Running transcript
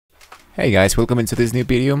Hey guys, welcome into this new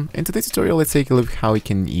video. In today's tutorial, let's take a look how we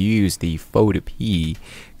can use the Photopea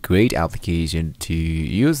great application to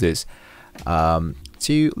use this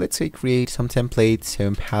to, let's say, create some templates,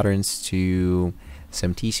 some patterns to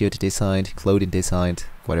some t-shirt design, clothing design,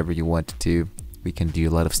 whatever you want to do. We can do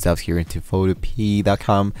a lot of stuff here into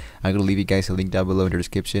photopea.com. I'm gonna leave you guys a link down below in the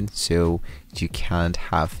description so you can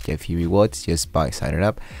have a few rewards just by signing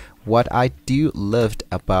up. What I do love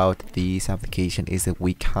about this application is that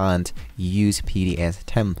we can't use PDS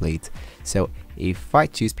templates. So if I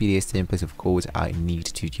choose PDS templates, of course, I need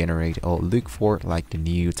to generate or look for like the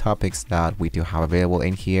new topics that we do have available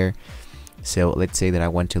in here. So let's say that I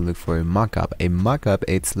want to look for a mockup. A mockup,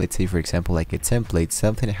 it's, let's say, for example, like a template,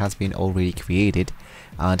 something that has been already created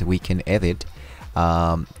and we can edit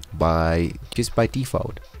by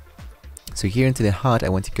default. So here into the HUD, I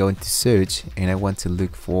want to go into search and I want to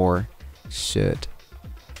look for shirt,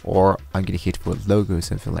 or I'm gonna hit for logo or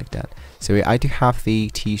something like that. So I do have the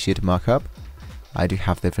t-shirt mockup. I do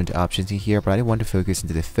have different options in here, but I don't want to focus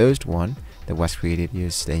into the first one that was created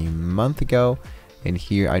just a month ago. And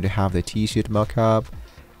here I do have the t-shirt mockup.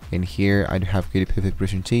 And here I do have create a perfect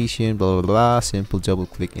presentation, blah blah blah. Simple double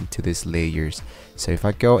click into these layers. So if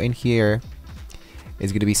I go in here,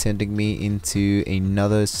 it's going to be sending me into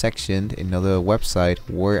another section, another website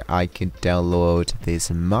where I can download this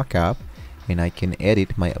mockup and I can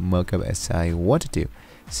edit my mockup as I want to do.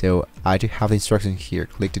 So I do have the instructions here.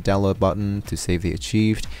 Click the download button to save the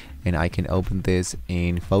achieved, and I can open this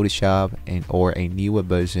in Photoshop or a newer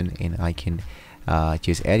version, and I can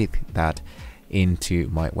just edit that into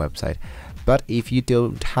my website. But if you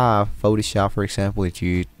don't have Photoshop, for example, if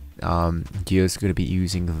you just going to be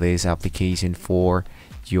using this application for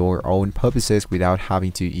your own purposes without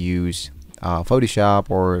having to use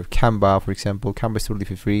Photoshop or Canva, for example. Canva is totally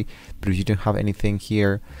for free, but if you don't have anything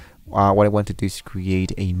here, what I want to do is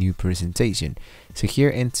create a new presentation. So here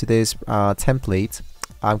into this template,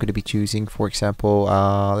 I'm going to be choosing, for example,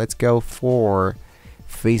 let's go for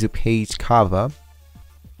Facebook page cover,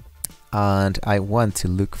 and I want to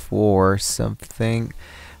look for something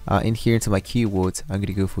in here into my keywords. I'm going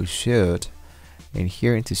to go for shirt, and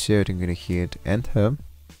here into shirt I'm going to hit enter,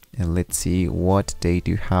 and let's see what they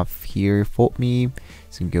do have here for me.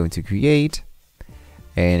 So I'm going to create,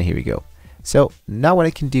 and here we go. So now what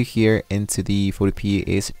I can do here into the Photopea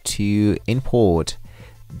is to import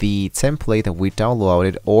the template that we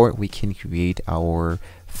downloaded, or we can create our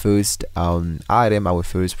first item, our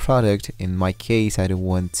first product. In my case, I don't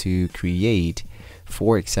want to create,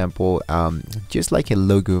 for example, just like a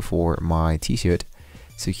logo for my t-shirt.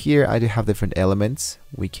 So here I do have different elements.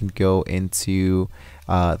 We can go into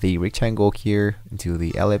the rectangle here, into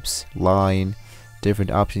the ellipse, line,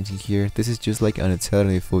 different options in here. This is just like an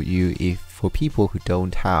alternative for you, for people who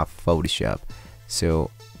don't have Photoshop.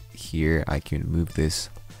 So here I can move this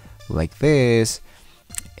like this,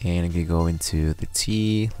 and I'm gonna go into the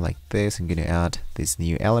T like this. I'm gonna add this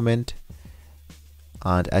new element,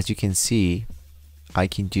 and as you can see, I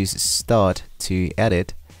can just start to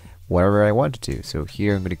edit whatever I want to do. So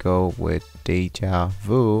here I'm gonna go with deja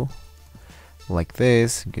vu like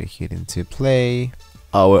this. I'm gonna hit into play.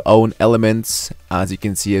 Our own elements, as you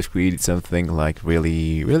can see, I've created something like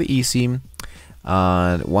really easy.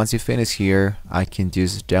 And once you finish here, I can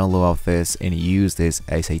just download this and use this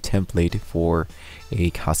as a template for a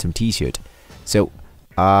custom t-shirt. So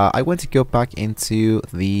I want to go back into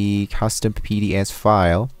the custom PDS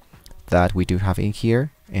file that we do have in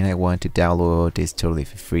here, and I want to download this totally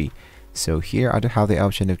for free. So here I do have the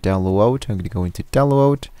option of download. I'm going to go into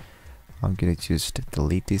download. I'm going to just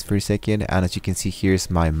delete this for a second, and as you can see,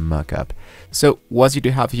 here's my mockup. So once you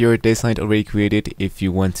do have your design already created, if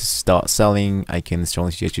you want to start selling, I can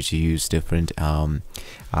strongly suggest you to use different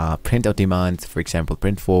print on demand, for example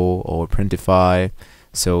Printful or Printify.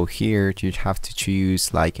 So here you have to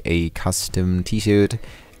choose like a custom t-shirt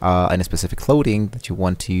and a specific clothing that you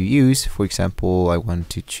want to use. For example, I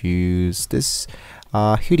want to choose this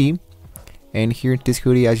hoodie. And here in this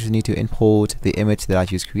hoodie, I just need to import the image that I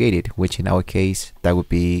just created, which in our case, that would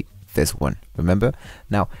be this one, remember?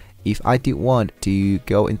 Now, if I do want to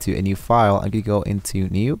go into a new file, I'm going to go into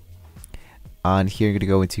new, and here I'm going to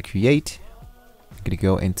go into create, I'm going to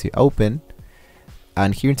go into open,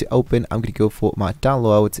 and here into open, I'm going to go for my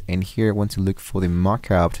downloads, and here I want to look for the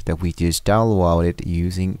mockup that we just downloaded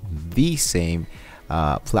using the same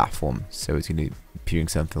platform. So it's going to be appearing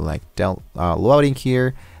something like loading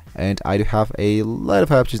here. And I do have a lot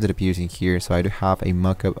of options that appears in here. So I do have a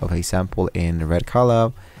mockup of a sample in red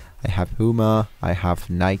color. I have Puma, I have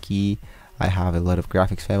Nike, I have a lot of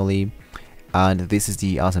graphics family, and this is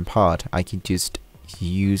the awesome part. I can just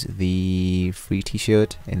use the free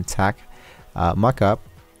t-shirt and tag markup,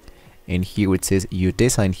 and here it says your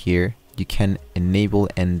design, here you can enable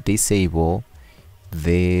and disable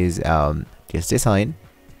this design.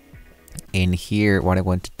 And here what I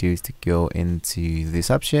want to do is to go into this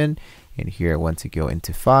option, and here I want to go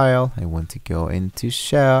into file, I want to go into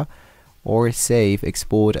share or save,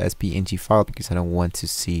 export as PNG file, because I don't want to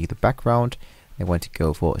see the background. I want to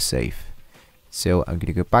go for save. So I'm going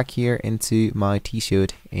to go back here into my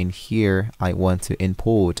t-shirt, and here I want to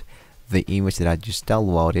import the image that I just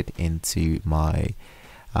downloaded into my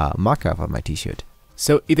markup of my t-shirt.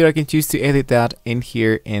 So either I can choose to edit that in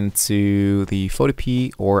here into the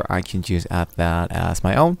Photopea, or I can just add that as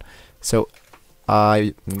my own. So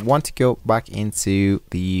I want to go back into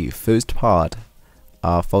the first part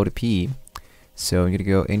of Photopea. So I'm going to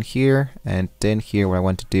go in here, and then here what I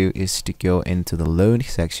want to do is to go into the load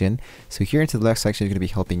section. So here into the left section is going to be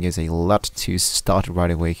helping us a lot to start right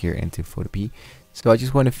away here into Photopea. So I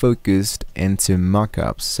just want to focus into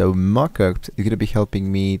markups. So markups is going to be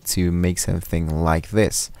helping me to make something like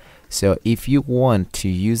this. So if you want to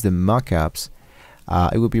use the markups,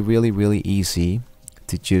 it would be really easy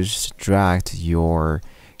to just drag your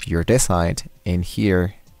design in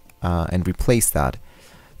here and replace that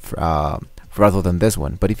rather than this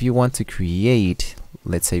one. But if you want to create,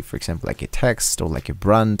 let's say for example like a text or like a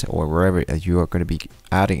brand or wherever you are going to be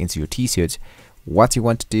adding into your t-shirts, what you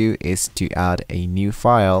want to do is to add a new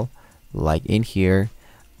file like in here.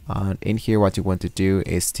 In here what you want to do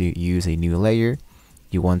is to use a new layer.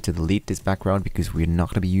 You want to delete this background because we're not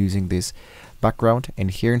going to be using this background. And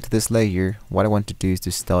here into this layer, what I want to do is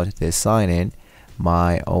to start designing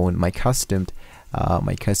my custom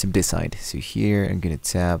design. So here I'm going to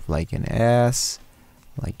tab like an S,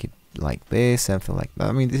 like this, something like that.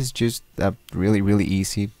 I mean, this is just really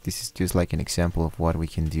easy. This is just like an example of what we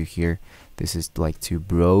can do here. This is like too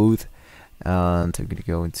broad, and I'm gonna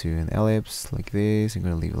go into an ellipse like this. I'm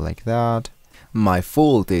gonna leave it like that. My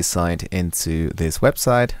full design into this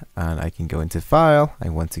website, and I can go into file. I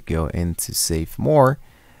want to go into save more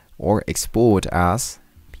or export as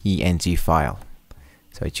PNG file.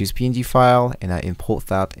 So I choose PNG file and I import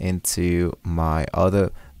that into my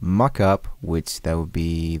other markup, which that would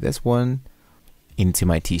be this one, into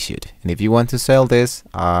my t-shirt. And if you want to sell this,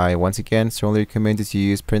 I once again strongly recommend that you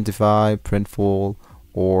use Printify, Printful,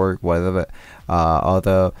 or whatever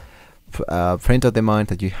other print on demand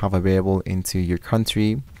that you have available into your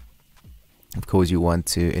country. Of course, you want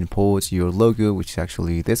to import your logo, which is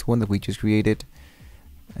actually this one that we just created.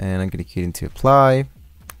 And I'm going to get into apply,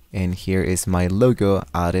 and here is my logo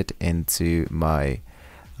added into my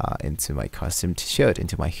custom t-shirt,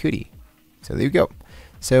 into my hoodie. So there you go.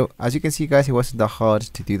 So as you can see guys, it wasn't that hard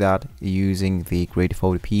to do that using the Great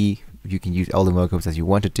Photopea. You can use all the markups as you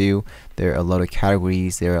want to do. There are a lot of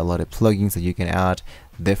categories, there are a lot of plugins that you can add,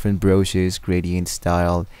 different brushes, gradient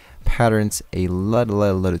style, patterns, a lot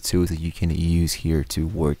of tools that you can use here to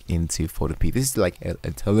work into Photopea. This is like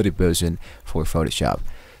a totally version for Photoshop.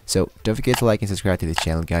 So don't forget to like and subscribe to the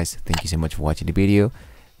channel guys. Thank you so much for watching the video,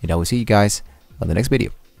 and I will see you guys on the next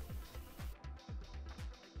video.